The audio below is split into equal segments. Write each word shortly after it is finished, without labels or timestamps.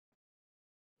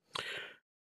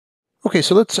Okay,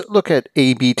 so let's look at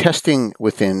A/B testing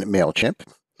within MailChimp.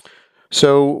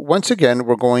 So once again,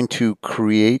 we're going to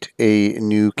create a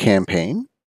new campaign.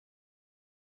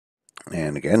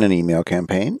 And again, an email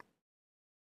campaign.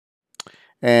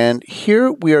 And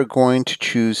here we are going to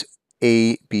choose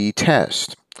A/B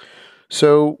test.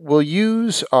 So we'll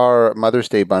use our Mother's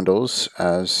Day bundles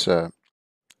as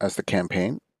the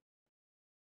campaign.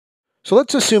 So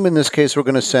let's assume in this case we're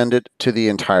going to send it to the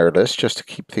entire list just to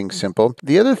keep things simple.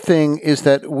 The other thing is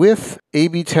that with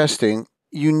A/B testing,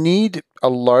 you need a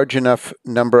large enough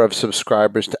number of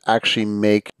subscribers to actually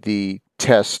make the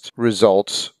test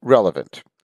results relevant.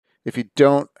 If you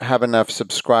don't have enough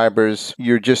subscribers,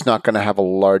 you're just not going to have a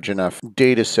large enough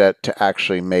data set to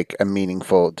actually make a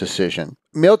meaningful decision.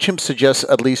 MailChimp suggests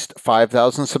at least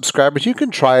 5,000 subscribers. You can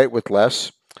try it with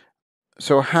less.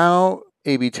 So how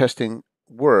A/B testing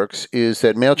works is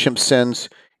that MailChimp sends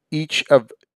each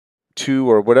of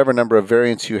 2 or whatever number of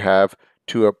variants you have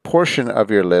to a portion of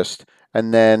your list,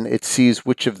 and then it sees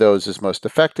which of those is most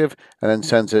effective and then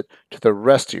sends it to the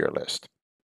rest of your list.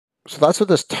 So that's what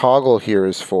this toggle here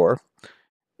is for.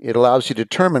 It allows you to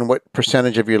determine what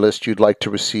percentage of your list you'd like to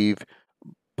receive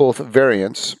both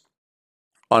variants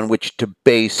on which to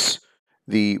base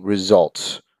the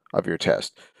results of your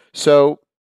test. So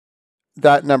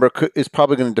that number is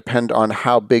probably going to depend on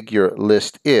how big your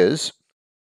list is.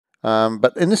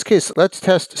 But in this case, let's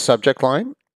test subject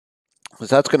line, because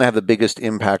that's going to have the biggest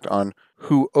impact on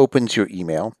who opens your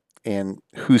email and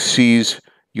who sees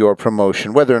your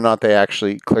promotion, whether or not they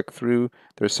actually click through.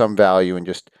 There's some value in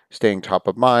just staying top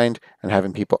of mind and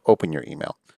having people open your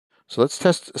email. So let's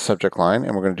test subject line,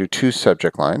 and we're going to do 2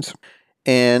 subject lines.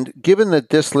 And given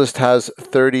that this list has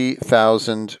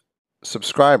 30,000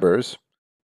 subscribers,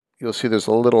 you'll see there's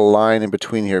a little line in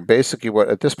between here. Basically, what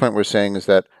at this point we're saying is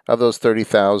that of those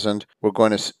 30,000, we're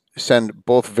going to send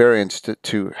both variants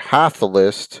to half the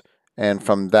list, and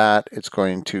from that, it's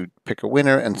going to pick a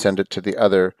winner and send it to the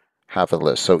other half of the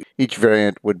list. So each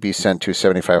variant would be sent to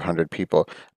 7,500 people.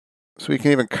 So we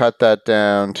can even cut that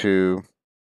down to,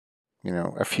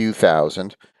 a few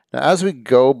thousand. Now, as we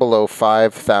go below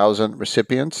 5,000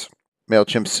 recipients,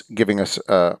 MailChimp's giving us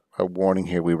a warning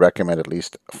here. We recommend at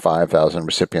least 5,000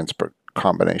 recipients per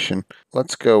combination.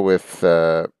 Let's go with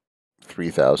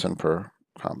 3,000 per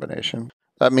combination.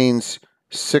 That means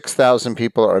 6,000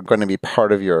 people are going to be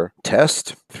part of your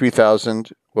test.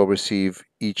 3,000 will receive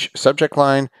each subject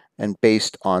line, and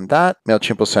based on that,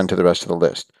 MailChimp will send to the rest of the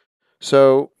list.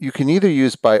 So you can either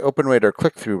use by open rate or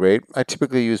click-through rate. I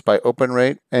typically use by open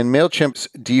rate, and MailChimp's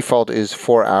default is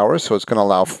 4 hours, so it's going to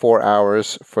allow 4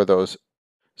 hours for those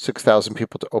 6,000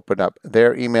 people to open up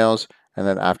their emails, and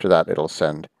then after that, it'll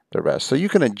send the rest. So you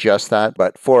can adjust that,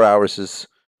 but 4 hours is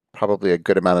probably a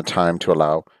good amount of time to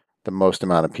allow the most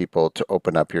amount of people to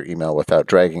open up your email without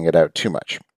dragging it out too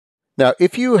much. Now,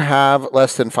 if you have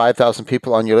less than 5,000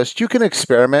 people on your list, you can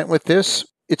experiment with this.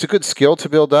 It's a good skill to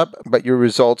build up, but your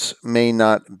results may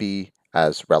not be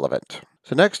as relevant.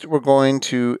 So next, we're going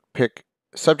to pick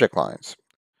subject lines.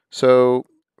 So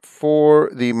for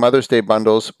the Mother's Day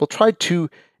bundles, we'll try 2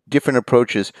 different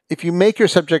approaches. If you make your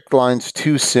subject lines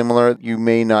too similar, you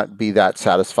may not be that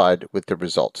satisfied with the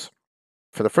results.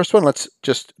 For the first one, let's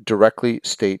just directly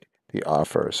state the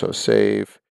offer. So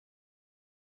save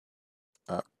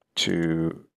up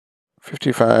to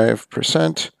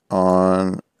 55%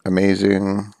 on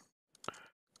amazing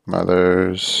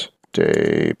Mother's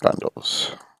Day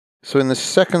bundles. So in the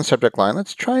second subject line,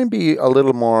 let's try and be a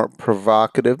little more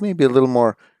provocative, maybe a little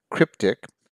more cryptic.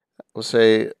 We'll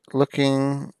say,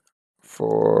 looking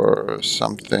for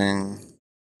something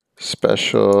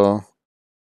special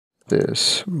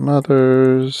this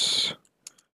Mother's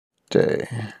Day, ?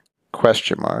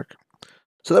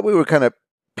 So that way we're kind of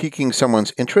piquing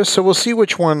someone's interest. So we'll see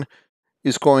which one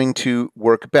is going to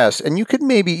work best. And you could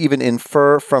maybe even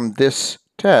infer from this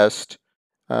test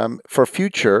for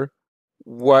future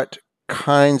what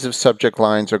kinds of subject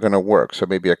lines are going to work. So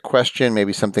maybe a question,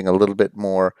 maybe something a little bit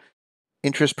more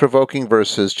interest-provoking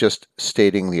versus just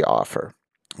stating the offer.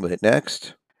 We'll hit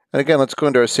next. And again, let's go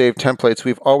into our saved templates.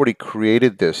 We've already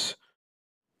created this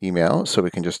email, so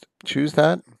we can just choose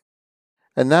that.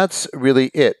 And that's really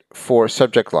it for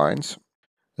subject lines.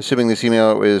 Assuming this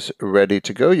email is ready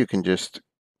to go, you can just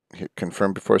hit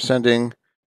confirm before sending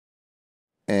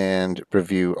and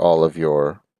review all of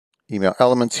your email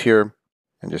elements here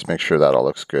and just make sure that all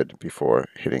looks good before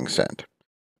hitting send.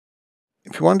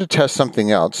 If you wanted to test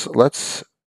something else, let's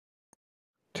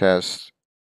test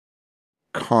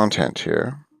content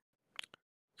here.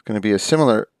 It's going to be a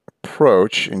similar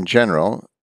approach in general,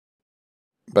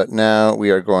 but now we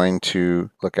are going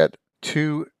to look at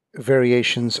 2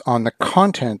 variations on the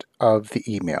content of the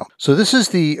email. So this is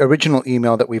the original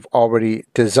email that we've already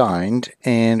designed,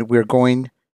 and we're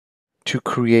going to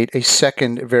create a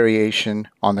second variation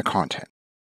on the content.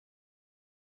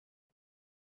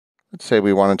 Let's say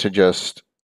we wanted to just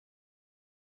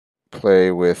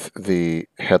play with the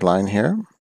headline here.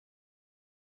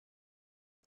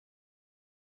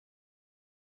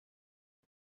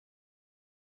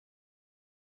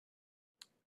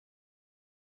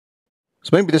 So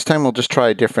maybe this time we'll just try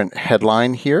a different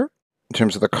headline here in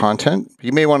terms of the content.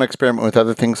 You may want to experiment with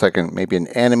other things like maybe an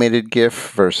animated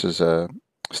GIF versus a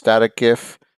static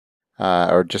GIF,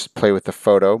 or just play with the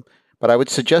photo. But I would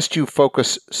suggest you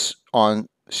focus on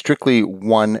strictly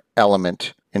one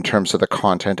element in terms of the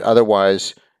content.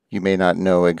 Otherwise, you may not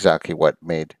know exactly what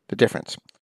made the difference.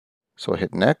 So we'll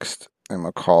hit next, and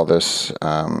we'll call this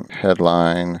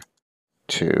headline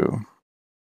 2.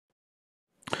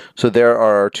 So there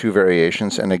are our 2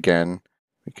 variations, and again,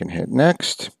 we can hit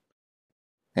next.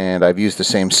 And I've used the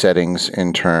same settings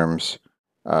in terms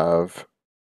of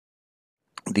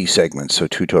these segments. So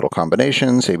 2 total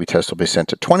combinations. A/B test will be sent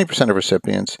to 20% of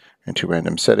recipients, and 2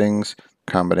 random settings.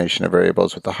 Combination of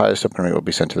variables with the highest open rate will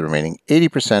be sent to the remaining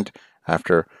 80%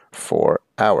 after 4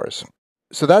 hours.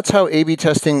 So that's how A/B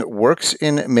testing works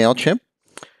in MailChimp.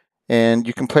 And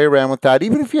you can play around with that.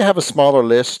 Even if you have a smaller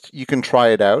list, you can try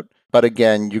it out. But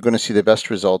again, you're going to see the best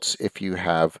results if you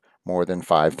have more than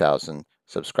 5,000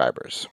 subscribers.